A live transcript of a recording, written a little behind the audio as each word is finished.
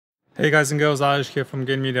Hey guys and girls, Ash here from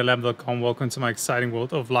gainmedialab.com. Welcome to my exciting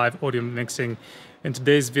world of live audio mixing. In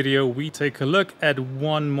today's video, we take a look at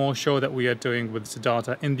one more show that we are doing with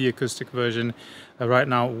Siddharta in the acoustic version. Right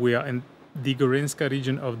now, we are in the Gorenjska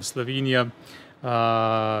region of Slovenia,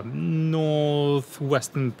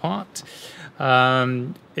 northwestern part.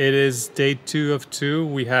 It is day 2 of 2.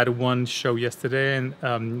 We had one show yesterday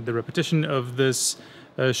and the repetition of this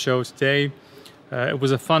show today. It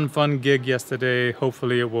was a fun gig yesterday.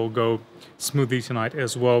 Hopefully it will go smoothly tonight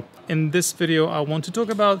as well. In this video, I want to talk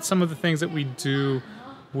about some of the things that we do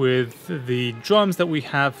with the drums that we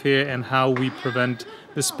have here and how we prevent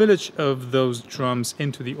the spillage of those drums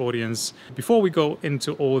into the audience. Before we go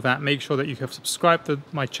into all that, make sure that you have subscribed to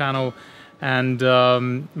my channel and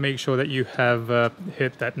make sure that you have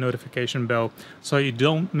hit that notification bell so you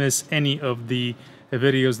don't miss any of the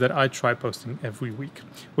videos that I try posting every week.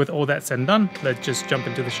 With all that said and done, let's just jump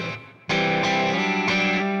into the show.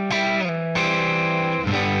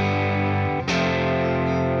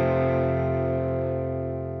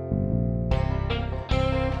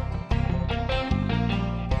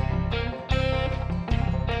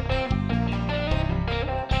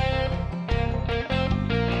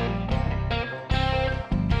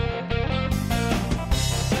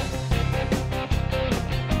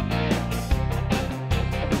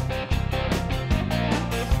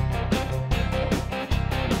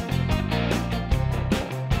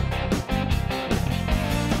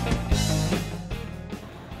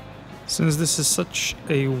 Since this is such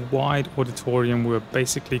a wide auditorium, we're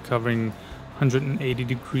basically covering 180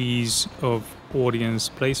 degrees of audience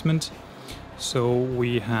placement. So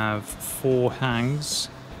we have 4 hangs,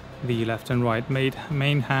 the left and right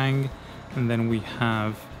main hang, and then we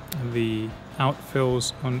have the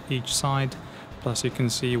outfills on each side. Plus you can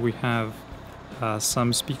see we have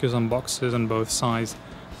some speakers on boxes on both sides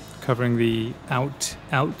covering the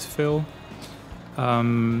outfill.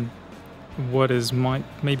 What is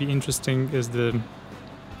maybe interesting is the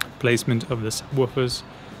placement of the subwoofers.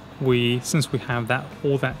 Since we have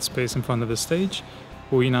all that space in front of the stage,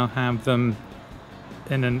 we now have them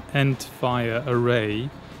in an end fire array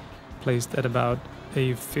placed at about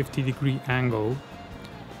a 50-degree angle,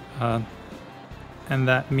 and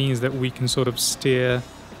that means that we can sort of steer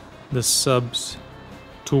the subs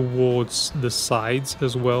towards the sides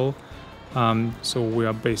as well. So we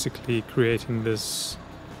are basically creating this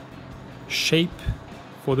shape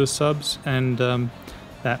for the subs, and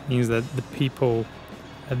that means that the people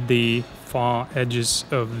at the far edges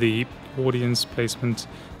of the audience placement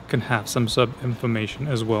can have some sub information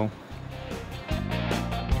as well.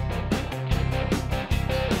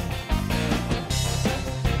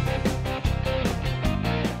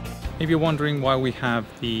 If you're wondering why we have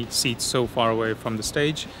the seats so far away from the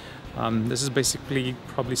stage, this is basically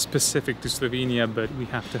probably specific to Slovenia, but we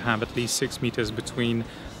have to have at least 6 meters between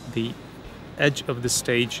the edge of the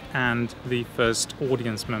stage and the first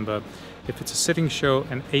audience member if it's a sitting show,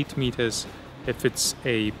 and 8 meters if it's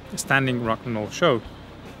a standing rock and roll show.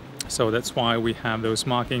 So that's why we have those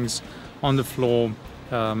markings on the floor,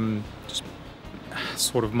 just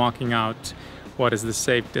sort of marking out what is the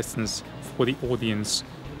safe distance for the audience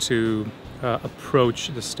to approach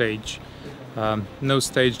the stage. No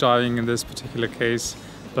stage diving in this particular case,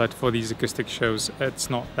 but for these acoustic shows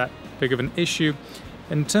it's not that big of an issue.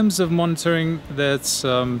 In terms of monitoring, there's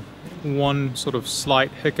one sort of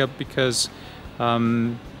slight hiccup because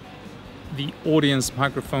the audience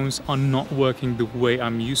microphones are not working the way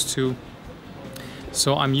I'm used to.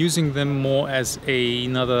 So I'm using them more as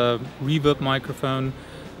another reverb microphone,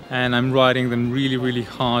 and I'm riding them really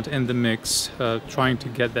hard in the mix, trying to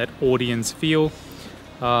get that audience feel.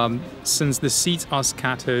 Since the seats are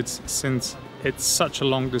scattered, since it's such a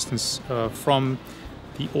long distance from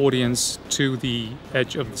the audience to the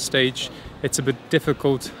edge of the stage, it's a bit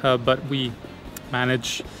difficult, but we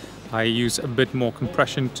manage. I use a bit more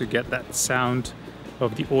compression to get that sound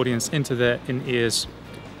of the audience into their in-ears,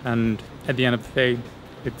 and at the end of the day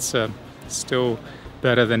it's still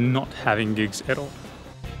better than not having gigs at all.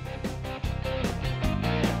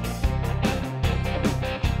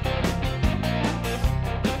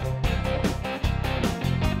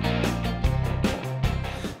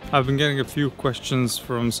 I've been getting a few questions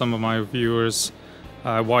from some of my viewers.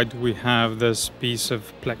 Why do we have this piece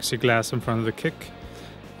of plexiglass in front of the kick?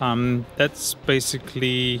 That's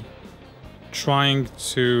basically trying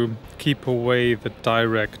to keep away the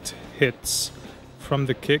direct hits from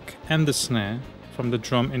the kick and the snare from the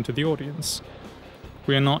drum into the audience.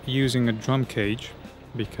 We are not using a drum cage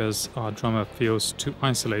because our drummer feels too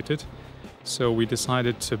isolated, so we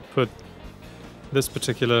decided to put this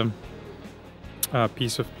particular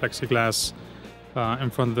piece of plexiglass in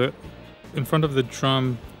front of the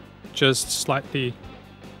drum, just slightly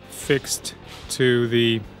fixed to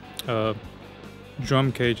the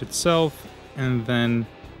drum cage itself, and then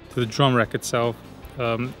to the drum rack itself,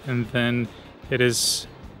 and then it is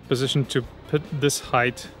positioned to put this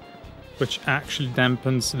height, which actually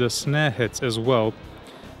dampens the snare hits as well,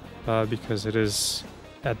 because it is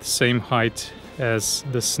at the same height as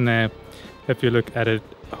the snare if you look at it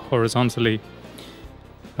horizontally.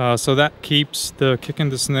 So that keeps the kick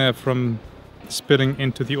and the snare from spilling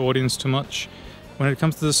into the audience too much. When it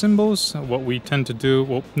comes to the cymbals, what we tend to do,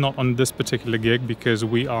 well, not on this particular gig because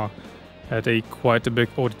we are at quite a big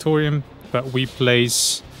auditorium, but we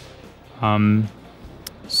place some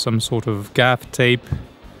sort of gaff tape,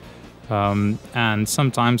 and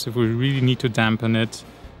sometimes if we really need to dampen it,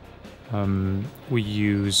 we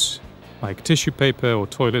use like tissue paper or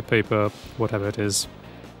toilet paper, whatever it is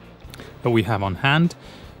that we have on hand,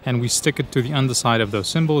 and we stick it to the underside of those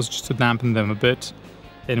cymbals just to dampen them a bit.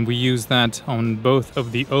 And we use that on both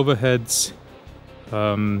of the overheads,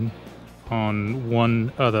 on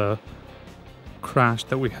one other crash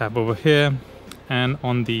that we have over here, and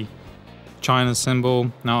on the China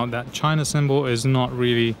cymbal. Now that China cymbal is not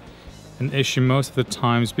really an issue most of the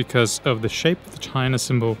times because of the shape of the China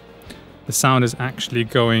cymbal. The sound is actually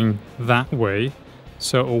going that way,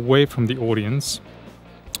 so away from the audience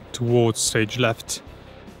towards stage left.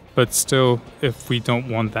 But still, if we don't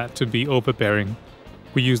want that to be overbearing,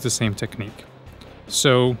 we use the same technique.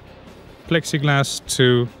 So plexiglass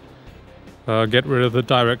to get rid of the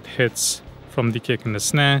direct hits from the kick and the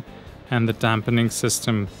snare, and the dampening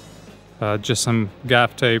system, just some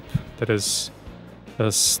gaff tape that is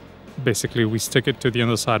basically we stick it to the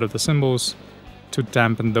underside of the cymbals to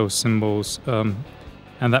dampen those cymbals,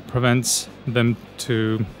 and that prevents them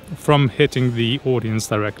from hitting the audience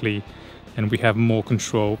directly, and we have more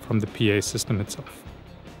control from the PA system itself.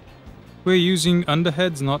 We're using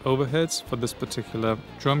underheads, not overheads, for this particular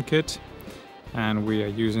drum kit, and we are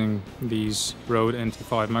using these Rode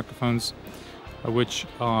NT5 microphones, which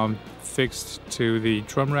are fixed to the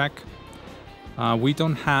drum rack. We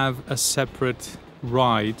don't have a separate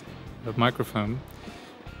ride microphone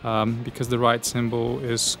because the ride cymbal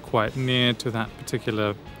is quite near to that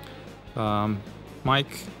particular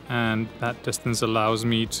mic, and that distance allows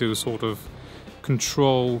me to sort of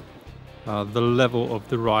control the level of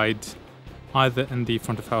the ride either in the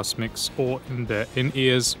front of house mix or in the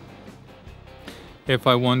in-ears. If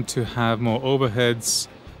I want to have more overheads,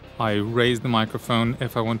 I raise the microphone.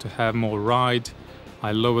 If I want to have more ride,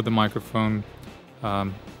 I lower the microphone,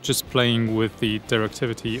 just playing with the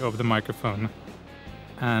directivity of the microphone.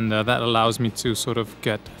 And that allows me to sort of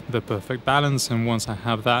get the perfect balance. And once I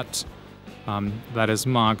have that, that is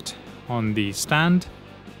marked on the stand,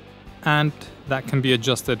 and that can be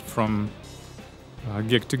adjusted from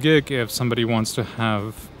gig to gig. If somebody wants to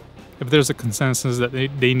have, if there's a consensus that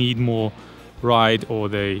they need more ride or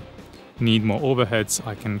they need more overheads,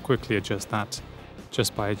 I can quickly adjust that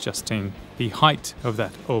just by adjusting the height of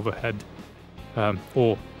that overhead,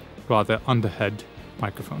 or rather underhead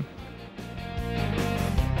microphone.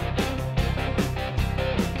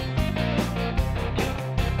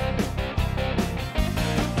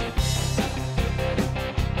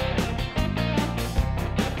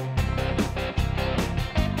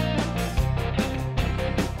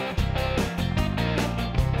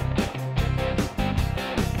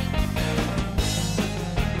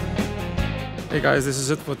 Hey guys, this is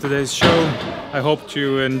it for today's show. I hope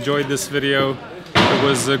you enjoyed this video. It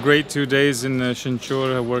was a great 2 days in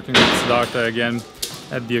Sencur, working with Siddharta again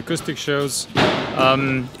at the acoustic shows.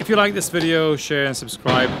 If you like this video, share and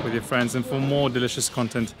subscribe with your friends, and for more delicious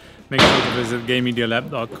content, make sure to visit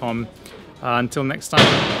gainmedialab.com. Until next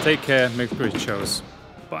time, take care, make great shows.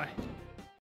 Bye.